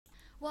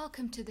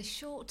Welcome to this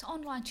short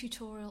online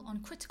tutorial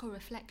on critical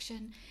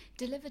reflection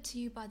delivered to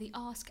you by the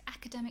Ask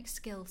Academic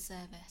Skills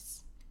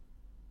service.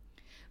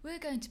 We're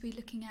going to be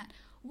looking at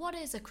what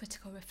is a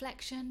critical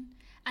reflection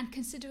and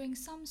considering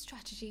some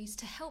strategies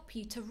to help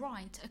you to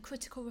write a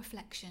critical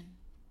reflection.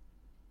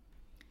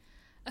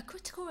 A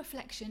critical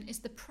reflection is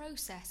the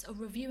process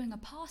of reviewing a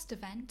past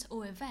event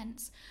or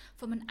events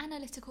from an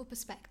analytical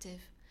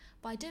perspective.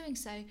 By doing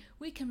so,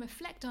 we can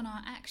reflect on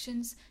our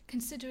actions,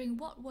 considering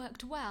what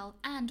worked well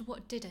and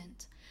what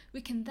didn't.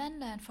 We can then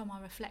learn from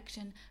our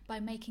reflection by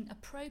making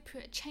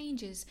appropriate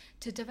changes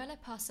to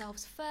develop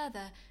ourselves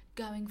further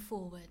going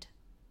forward.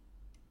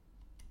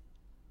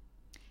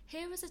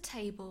 Here is a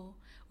table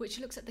which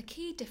looks at the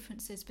key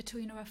differences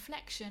between a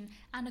reflection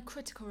and a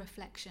critical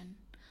reflection.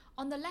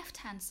 On the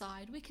left-hand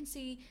side, we can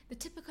see the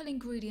typical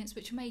ingredients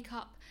which make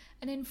up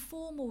an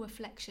informal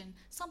reflection,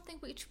 something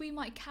which we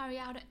might carry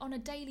out on a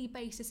daily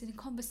basis in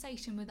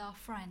conversation with our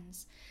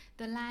friends.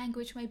 The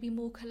language may be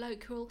more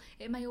colloquial,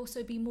 it may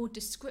also be more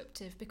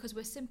descriptive because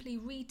we're simply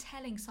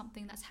retelling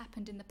something that's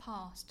happened in the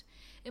past.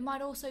 It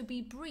might also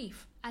be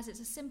brief, as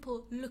it's a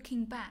simple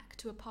looking back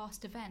to a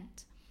past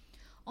event.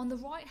 On the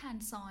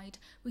right-hand side,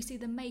 we see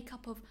the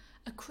makeup of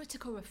a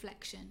critical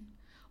reflection.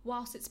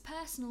 Whilst it's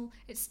personal,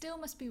 it still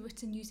must be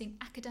written using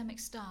academic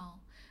style.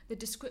 The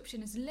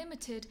description is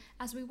limited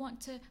as we want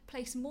to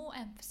place more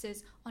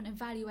emphasis on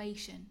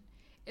evaluation.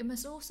 It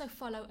must also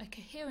follow a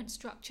coherent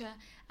structure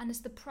and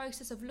is the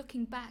process of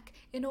looking back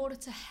in order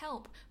to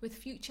help with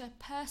future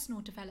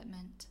personal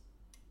development.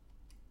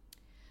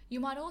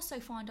 You might also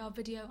find our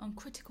video on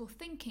critical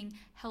thinking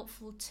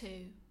helpful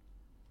too.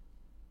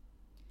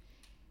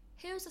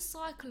 Here is a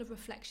cycle of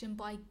reflection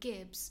by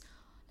Gibbs.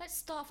 Let's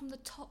start from the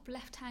top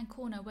left-hand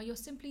corner where you're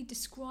simply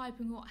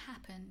describing what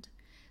happened.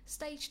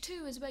 Stage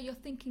 2 is where you're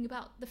thinking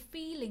about the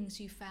feelings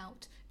you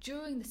felt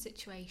during the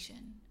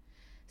situation.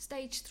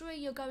 Stage 3,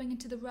 you're going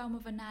into the realm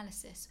of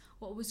analysis,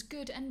 what was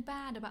good and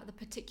bad about the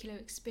particular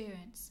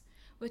experience.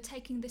 We're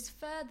taking this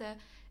further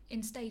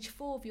in stage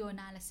 4 of your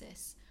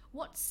analysis.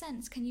 What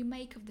sense can you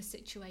make of the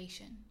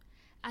situation?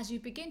 As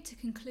you begin to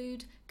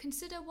conclude,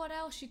 consider what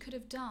else you could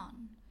have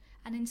done.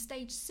 And in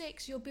stage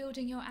 6, you're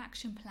building your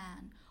action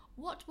plan.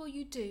 What will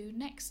you do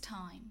next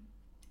time?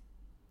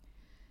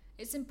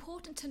 It's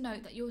important to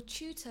note that your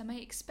tutor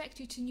may expect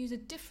you to use a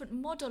different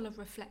model of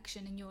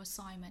reflection in your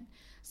assignment,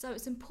 so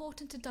it's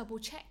important to double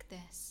check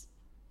this.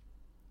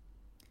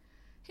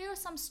 Here are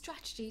some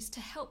strategies to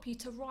help you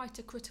to write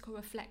a critical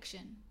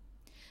reflection.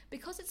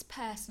 Because it's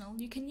personal,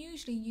 you can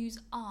usually use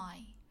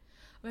I.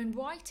 When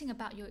writing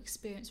about your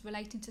experience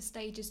relating to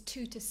stages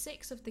 2 to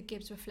 6 of the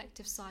Gibbs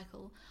reflective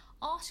cycle,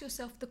 ask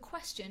yourself the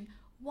question,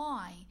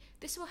 why?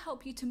 This will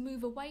help you to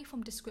move away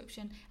from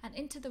description and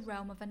into the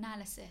realm of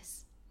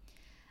analysis.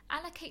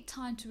 Allocate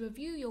time to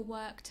review your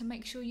work to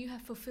make sure you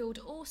have fulfilled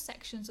all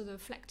sections of the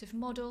reflective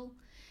model,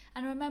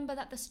 and remember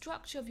that the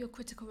structure of your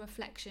critical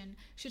reflection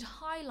should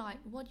highlight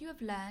what you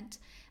have learnt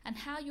and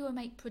how you will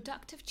make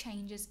productive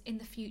changes in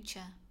the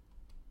future.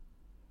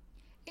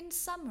 In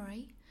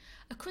summary,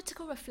 a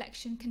critical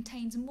reflection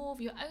contains more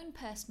of your own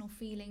personal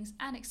feelings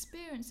and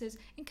experiences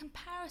in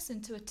comparison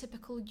to a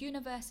typical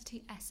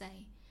university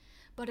essay,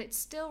 but it's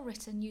still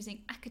written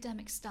using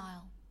academic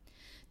style.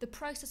 The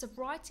process of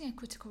writing a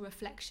critical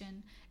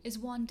reflection is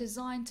one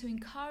designed to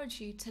encourage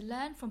you to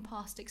learn from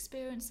past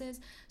experiences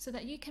so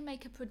that you can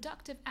make a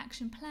productive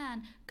action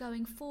plan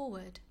going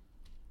forward.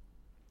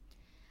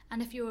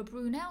 And if you're a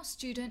Brunel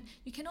student,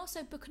 you can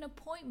also book an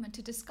appointment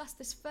to discuss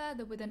this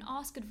further with an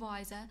Ask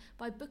Advisor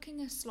by booking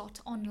a slot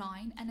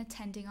online and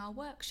attending our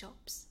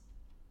workshops.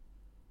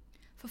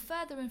 For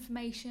further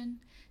information,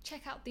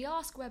 check out the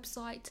Ask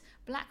website,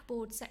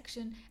 Blackboard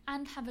section,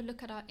 and have a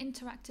look at our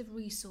interactive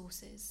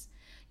resources.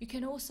 You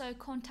can also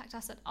contact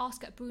us at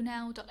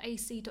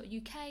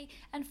ask@brunel.ac.uk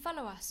and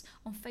follow us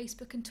on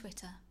Facebook and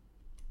Twitter.